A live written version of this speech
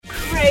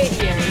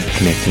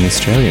Connecting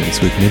Australians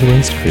with Middle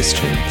East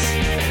Christians,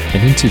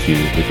 an interview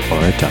with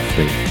Ora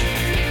Duffley.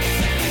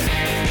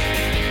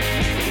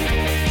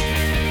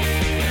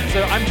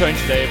 So I'm joined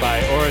today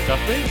by Ora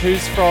Duffley,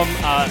 who's from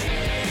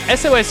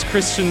SOS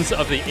Christians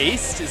of the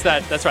East.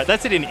 That's right,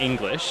 that's it in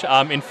English.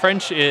 In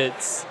French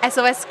it's...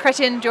 SOS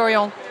Chrétien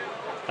d'Orient.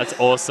 That's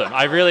awesome.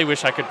 I really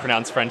wish I could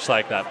pronounce French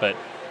like that, but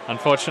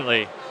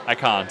unfortunately I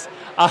can't.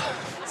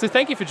 So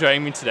thank you for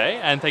joining me today,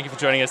 and thank you for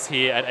joining us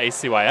here at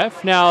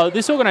ACYF. Now,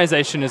 this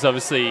organisation is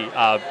obviously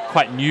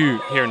quite new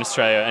here in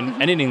Australia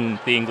and in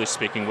the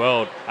English-speaking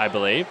world, I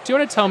believe. Do you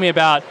want to tell me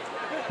about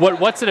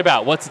what's it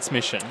about? What's its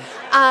mission?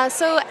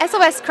 So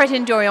SOS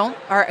Chrétien d'Orient,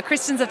 or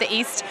Christians of the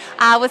East,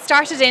 was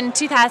started in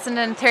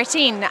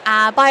 2013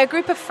 by a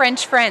group of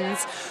French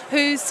friends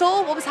who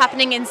saw what was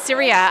happening in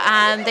Syria,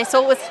 and they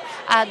saw it was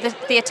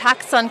the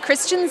attacks on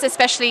Christians,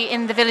 especially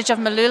in the village of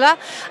Malula,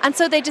 and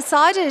so they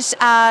decided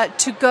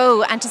to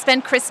go and to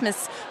spend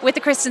Christmas with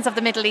the Christians of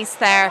the Middle East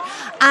there.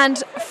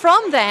 And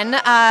from then,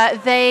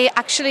 they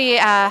actually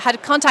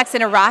had contacts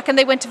in Iraq, and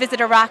they went to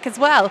visit Iraq as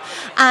well.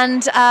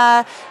 And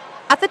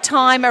at the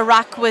time,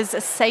 Iraq was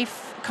a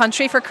safe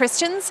country for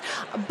Christians,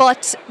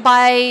 but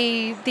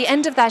by the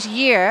end of that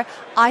year,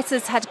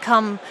 ISIS had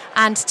come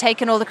and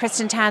taken all the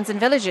Christian towns and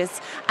villages,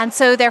 and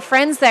so their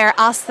friends there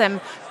asked them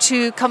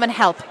to come and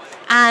help.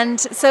 And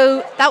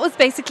so that was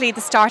basically the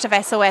start of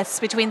SOS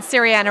between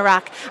Syria and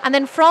Iraq. And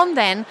then from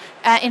then,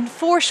 in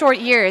 4 short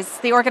years,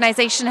 the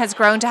organisation has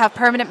grown to have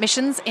permanent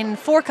missions in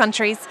 4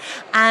 countries,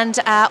 and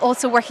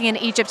also working in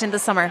Egypt in the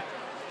summer.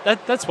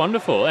 That's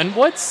wonderful. And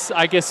what's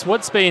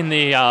been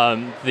the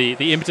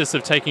impetus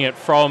of taking it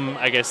from,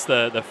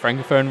 the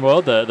Francophone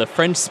world, the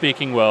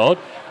French-speaking world,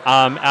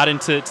 out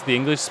into the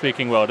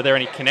English-speaking world? Are there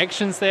any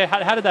connections there?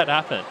 How did that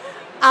happen?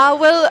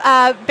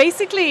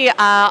 Basically,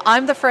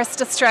 I'm the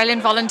first Australian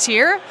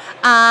volunteer,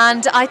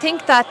 and I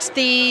think that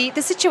the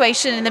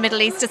situation in the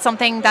Middle East is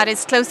something that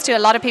is close to a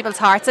lot of people's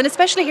hearts, and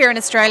especially here in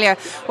Australia,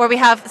 where we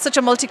have such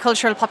a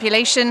multicultural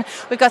population.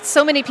 We've got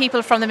so many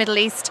people from the Middle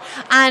East,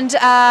 and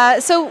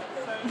so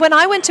when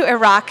I went to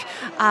Iraq,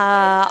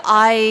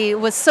 I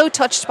was so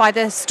touched by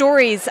the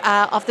stories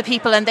of the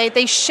people, and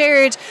they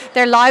shared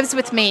their lives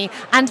with me,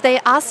 and they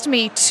asked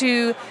me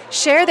to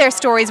share their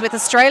stories with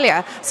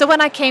Australia. So when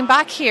I came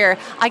back here,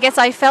 I guess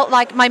I felt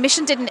like my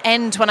mission didn't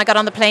end when I got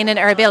on the plane in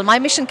Erbil. My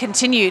mission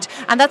continued,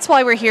 and that's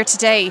why we're here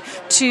today,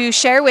 to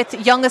share with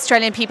young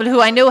Australian people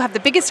who I know have the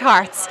biggest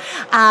hearts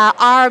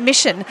our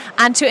mission,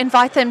 and to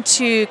invite them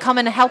to come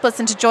and help us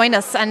and to join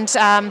us, and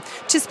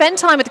to spend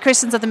time with the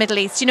Christians of the Middle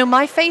East. You know,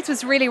 my faith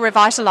was really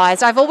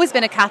revitalized. I've always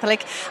been a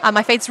Catholic.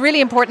 My faith's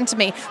really important to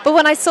me. But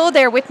when I saw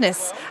their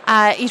witness,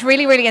 it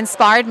really, really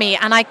inspired me,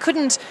 and I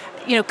couldn't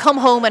come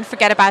home and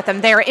forget about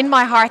them. They're in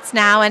my hearts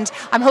now, and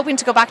I'm hoping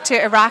to go back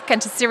to Iraq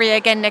and to Syria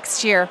again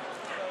next year.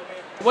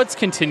 What's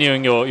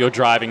continuing your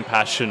driving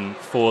passion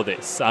for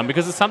this?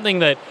 Because it's something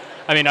that,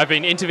 I've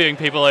been interviewing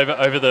people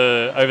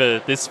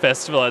over this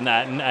festival and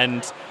that,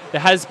 and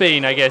there has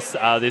been, this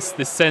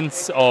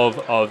sense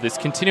of this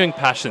continuing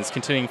passion, this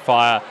continuing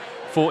fire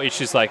for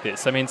issues like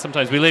this.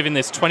 Sometimes we live in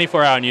this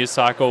 24-hour news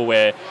cycle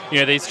where,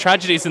 these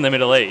tragedies in the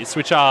Middle East,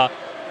 which are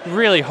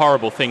really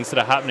horrible things that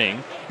are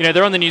happening,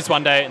 they're on the news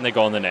one day and they're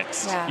gone the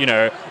next.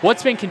 Yeah.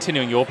 What's been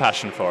continuing your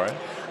passion for it?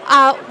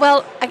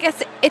 Well, I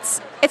guess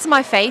it's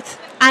my faith,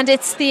 and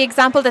it's the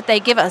example that they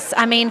give us.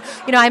 I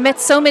met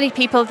so many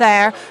people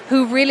there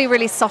who really,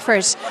 really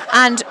suffered,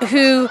 and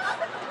who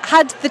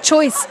had the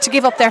choice to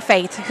give up their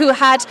faith, who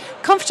had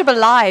comfortable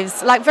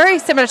lives, like very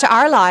similar to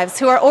our lives,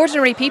 who are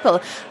ordinary people,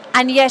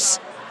 and yet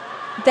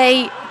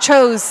they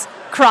chose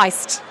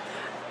Christ.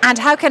 And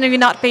how can we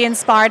not be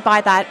inspired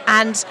by that?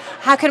 And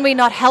how can we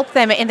not help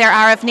them in their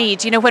hour of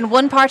need? When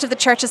one part of the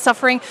church is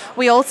suffering,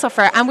 we all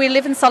suffer, and we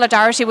live in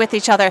solidarity with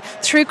each other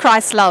through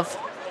Christ's love.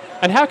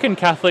 And how can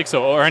Catholics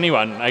or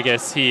anyone,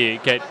 here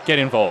get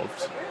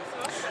involved?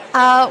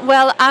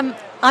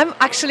 I'm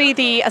actually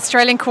the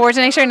Australian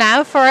coordinator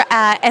now for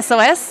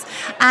SOS,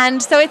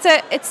 and so it's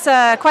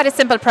quite a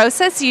simple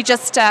process. You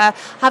just have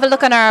a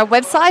look on our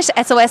website,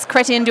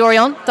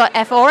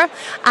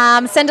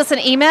 soschrétiendorient.fr. Send us an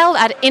email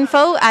at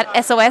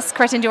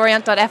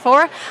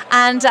info@soschrétiendorient.fr,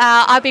 and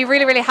I'll be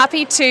really, really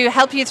happy to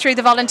help you through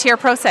the volunteer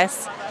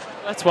process.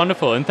 That's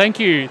wonderful, and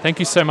thank you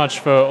so much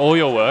for all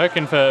your work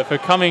and for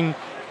coming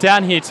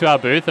down here to our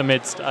booth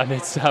amidst I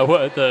was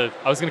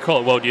going to call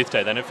it World Youth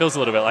Day, then it feels a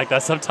little bit like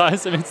that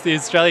sometimes, amidst the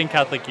Australian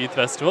Catholic Youth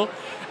Festival,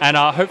 and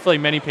hopefully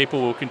many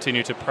people will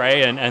continue to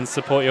pray and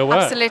support your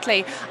work.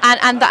 Absolutely,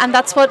 and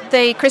that's what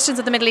the Christians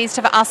of the Middle East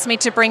have asked me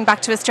to bring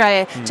back to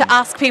Australia, to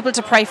ask people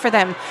to pray for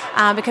them,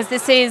 because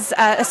this is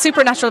a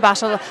supernatural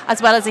battle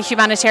as well as a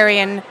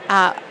humanitarian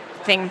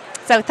thing.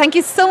 So thank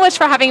you so much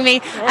for having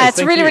me.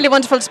 It's really, really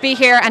wonderful to be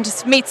here and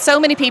to meet so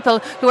many people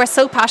who are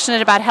so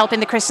passionate about helping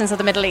the Christians of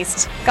the Middle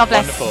East. God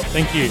bless. Wonderful.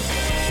 Thank you.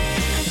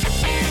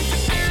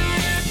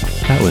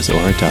 That was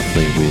Ora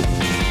Duffley with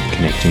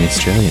Connecting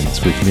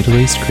Australians with Middle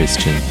East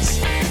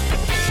Christians.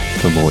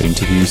 For more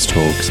interviews,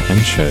 talks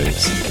and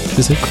shows,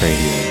 visit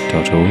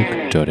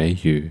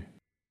cradio.org.au.